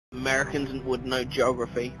Americans would know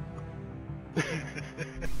geography.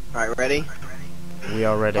 Right, ready? We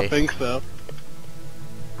are ready. I think so.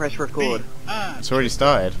 Press record. It's already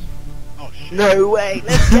started. Oh shit. No way,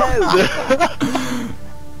 let's go!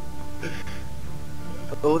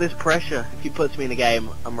 All this pressure. If he puts me in a game,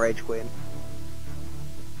 I'm rage quitting.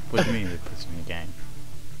 What do you mean it puts me in a game?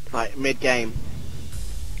 Like, mid-game.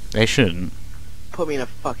 They shouldn't. Put me in a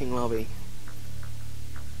fucking lobby.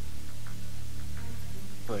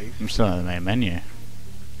 Please. I'm still on the main menu.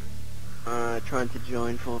 Trying to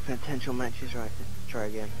join for potential matches, right? Let's try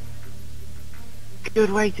again. Good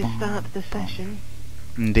way to start the session.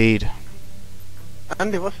 Indeed.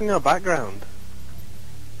 Andy, what's in your background?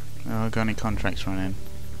 Oh, got any contracts running?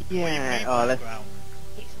 Yeah, oh, let's...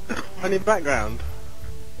 On your background?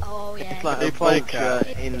 Oh yeah. It's like They a play vulture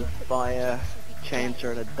cat. in fire,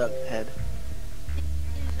 chainsaw and a duck's head.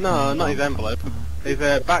 No, not his envelope. His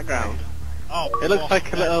background. Oh, It looks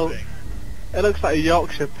like a little... It looks like a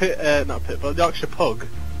Yorkshire not pit, but Yorkshire pug.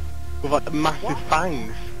 With like massive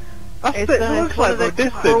fangs. That's It's, it, it it's looks one like of the from a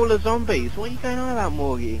distance. crawler zombies. What are you going on about,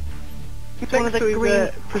 Morgie? It's one of the Next to his, green,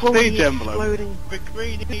 prestige crawly, envelope.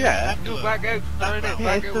 exploding... Yeah.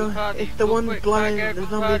 It's the one blowing the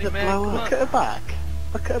zombies that blow up. Look at the back.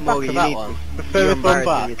 Look at the back Morgie, of you that need one. The You're furthest one embarrassing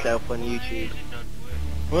back. yourself on YouTube.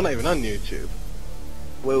 We're not even on YouTube.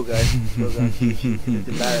 We'll go. We'll go on YouTube. It's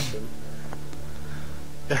embarrassing.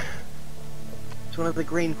 It's one of the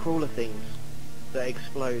green crawler things that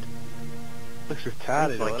explode. Looks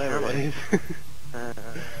retarded Looks or like whatever it is.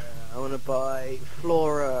 I want to buy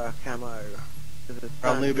Flora camo.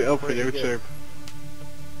 I'll noob it up for Pretty good. YouTube.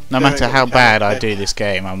 No Don't matter get how the bad camera I do this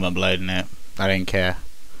game, I'm uploading it. I don't care.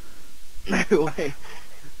 No way.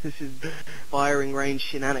 This is firing range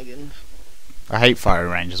shenanigans. I hate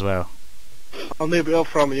firing range as well. I'll noob it up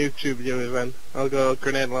for all my YouTube viewers then. I'll go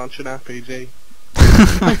grenade launcher and RPG.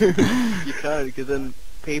 You can't, because then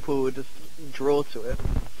people would just draw to it.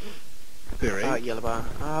 Theory. Yellow bar.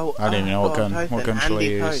 Oh, I don't even know what gun. Post What then. gun shall I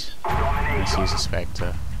Andy use? Post. Let's use a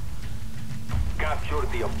Spectre. Capture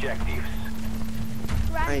the objectives.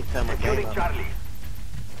 I need to turn my game Securing up. Charlie.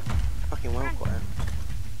 Fucking well quiet.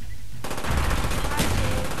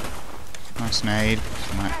 Nice nade.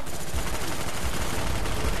 Smack.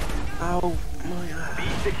 Oh my god. Be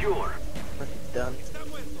secure. What's it done?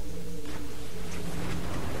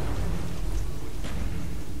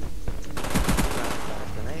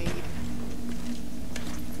 Grenade.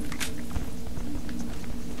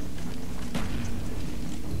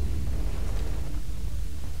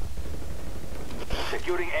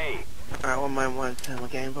 Securing A. Alright, one moment, want to turn my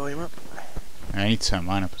game volume up. I need to turn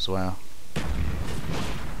mine up as well.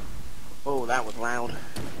 Oh, that was loud.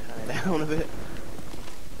 Turn it down a bit.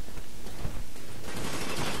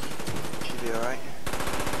 Should be alright.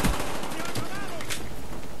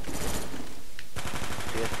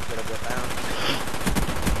 Yes, a little bit down.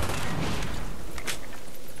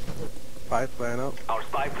 Spy playing up. Our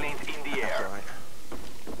spy planes in the That's air. alright.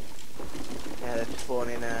 Yeah, they're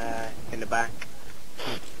spawning in the back.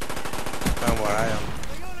 Down where I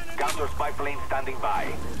am. Counter spy plane standing by.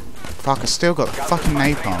 Fuck, I still got the fucking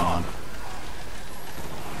napalm on.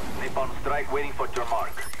 Napalm strike waiting for your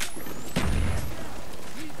mark.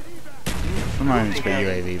 Remind me to put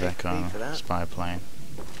UAV back on. Spy plane.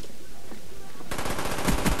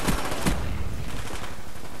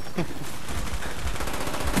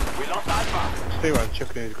 We lost Alpha. See where I'm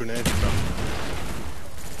chucking his grenades from.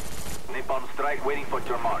 Napalm strike waiting for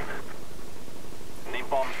your mark.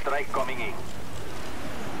 Napalm strike coming in.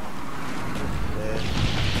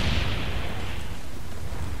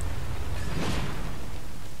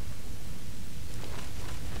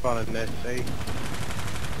 Spawning near C.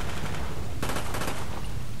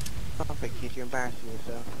 Stop it, kid, you're embarrassing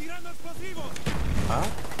yourself. Huh?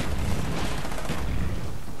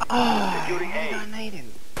 Oh, Securing you A. got naded.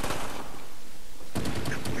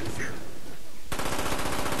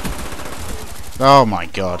 Oh my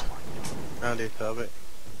god. Andy, stop it.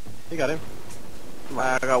 You got him?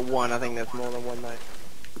 I got one, I think there's more than one though.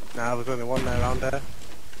 Nah, there's only one there around there. I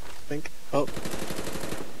think. Oh,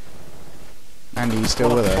 Andy, you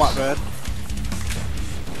still with us? Flatbird.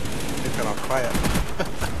 He's gone off quiet.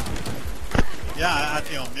 Yeah, I had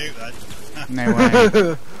you on mute then. No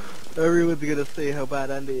way. Everyone's gonna see how bad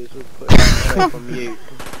Andy is with putting himself on mute.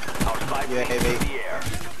 Our spy Yeah, plane heavy. in the air.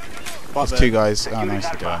 There's two guys. Oh,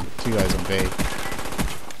 nicely done. Two guys on B.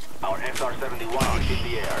 Our SR-71 is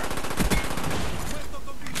in the air.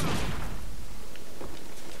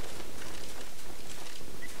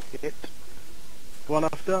 Hit. One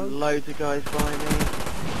off down. Loads of guys by me.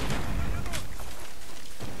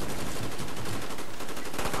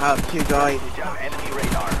 I have two guys. Jam enemy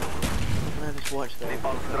radar. just watch that.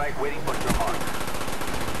 Napalm strike waiting for your mark.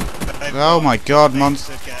 Oh my god,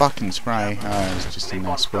 monster fucking spray. Oh, it's just in Napalm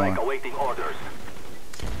that strike spawn. awaiting orders.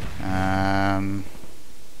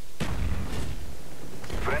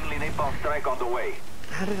 Friendly napalm strike on the way.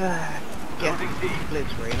 How did I get split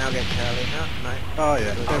screen? I'll get Charlie. No. Oh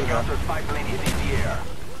yeah, there we go. Counter spy plane is in the air.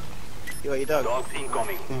 You got your dogs? Dogs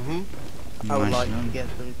incoming. Mm-hmm. I would Nice like one. to get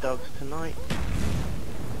some dogs tonight.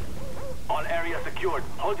 All areas secured.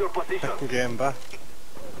 Hold your position. Second game back.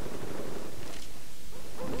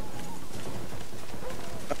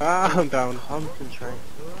 Ah, I'm down. Concentrate.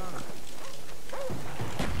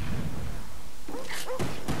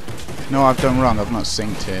 No, I've done wrong. I've not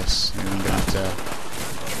synced this. I'm gonna have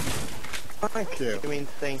to. Thank you. You mean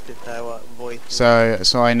think to say what voice? So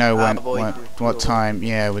I know when voice is what cool. time.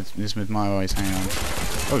 Yeah, with my voice. Hang on.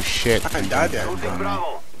 Oh shit. I died yet. Losing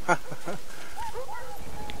Bravo.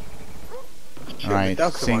 Right, the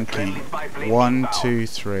dogs are like syncing. Friendly spy plane 1, inbound. 2,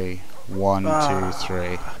 3. 1, 2,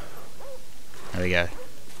 3. There we go.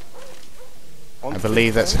 I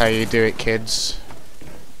believe that's how you do it, kids.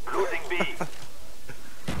 Losing B.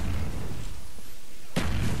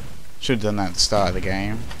 Should have done that at the start of the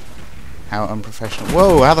game. How unprofessional.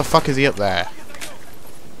 Whoa, how the fuck is he up there?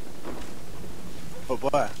 But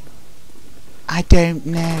where? I don't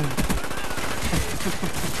know.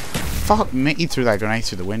 Fuck me, he threw that grenade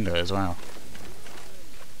through the window as well.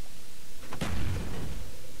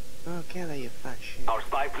 Oh, get there, you fat shit. Our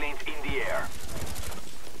spy plane's in the air.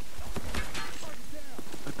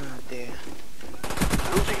 Oh dear.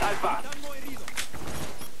 Losing Alpha.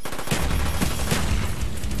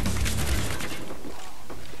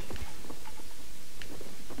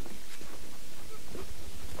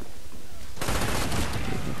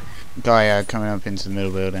 Guy coming up into the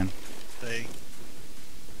middle building. See.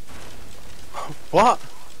 What?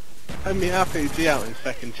 Let me RPG out in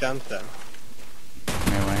second chance then.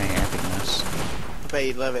 No way, epicness. I bet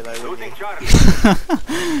you'd love it though, wouldn't Losing you?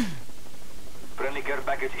 Charlie. Friendly care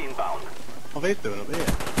package inbound. What are they doing up here?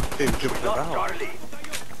 Team jumping Lost about. Charlie.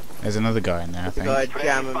 There's another guy in there, I The think. guy Friendly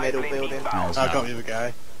jamming spy middle plane building. inbound. No, I got the other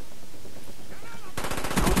guy.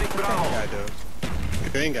 Losing Green Bravo. guy does. The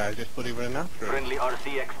green guy just bloody running after him. Friendly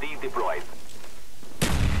RCXD deployed.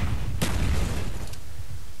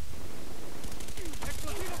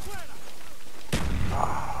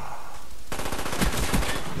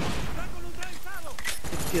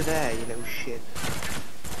 If you're there, you little shit.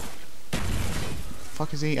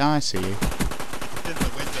 Fuck is he? Ah, I see you. In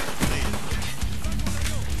the window, please.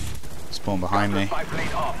 Spawn behind me. Counter spy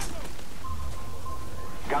plane off.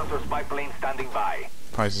 Counter spy plane standing by.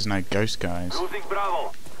 Surprised there's no ghost guys. Losing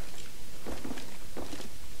Bravo.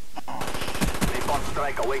 Napalm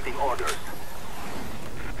strike awaiting orders.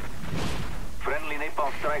 Friendly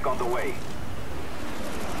napalm strike on the way.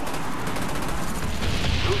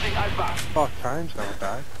 Losing Alpha. 4 times now I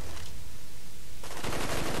died.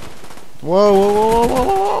 Whoa, whoa, whoa, whoa,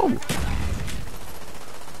 whoa, whoa!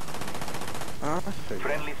 Ah, I see.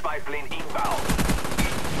 Friendly spy plane inbound.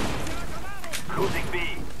 Losing B.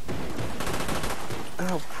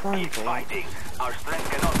 Oh, Keep prime fighting. Our strength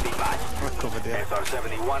cannot be matched. I covered it.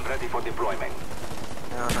 SR-71 ready for deployment.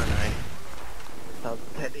 No. I'll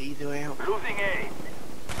take the easy way out. Losing A.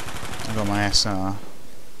 I got my SR.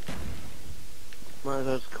 Might as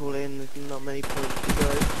well just call in, there's not many points to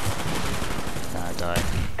go. Ah, I died.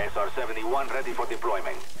 SR-71 ready for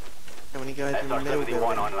deployment. How many guys in the middle SR-71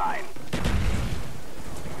 building? online.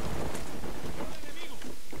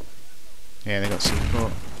 Yeah, they got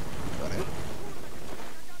support. Got it.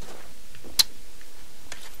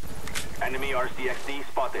 Enemy RCXD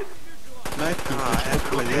spotted. Nice to that's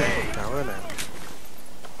play good. this now, isn't it?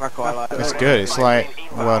 I quite like It's that. good, it's like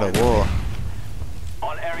World at War.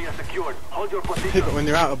 All areas secured. Hold your Yeah, but position. when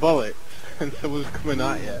you're out of bullets and someone's coming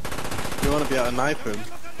at you, you want to be able to knife them.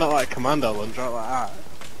 Not like commando ones, right like that.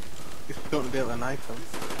 You just don't want to be able to knife them.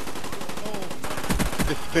 It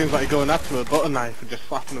just seems like you're going after them with a butter knife and just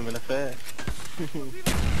slapping them in the face.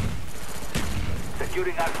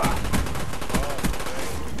 Securing Alpha.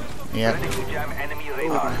 Yep. Ready to jam enemy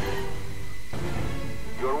radar.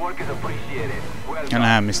 Your work is appreciated. Well And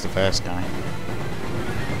I done. missed the first guy.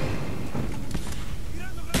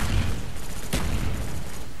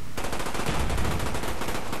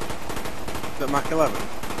 Is that Mach 11?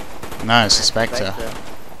 No, it's a Spectre.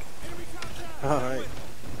 Alright.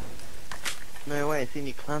 No way, it's in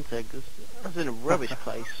your clan tag. That's in a rubbish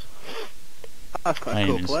place. That's quite I a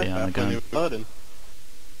cool didn't place see it on there the for when gun. you're loading.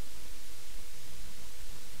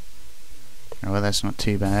 Oh, well, that's not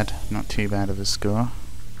too bad. Not too bad of a score.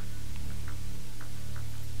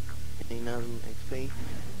 18,000 XP.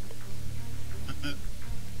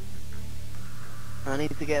 I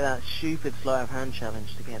need to get that stupid sleight of hand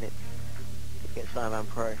challenge to get it. To get sleight of hand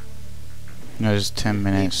pro. No, it's 10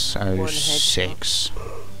 minutes, One 06.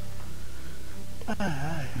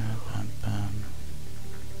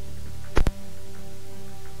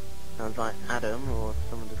 Sounds like Adam or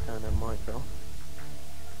someone to turn their mic off.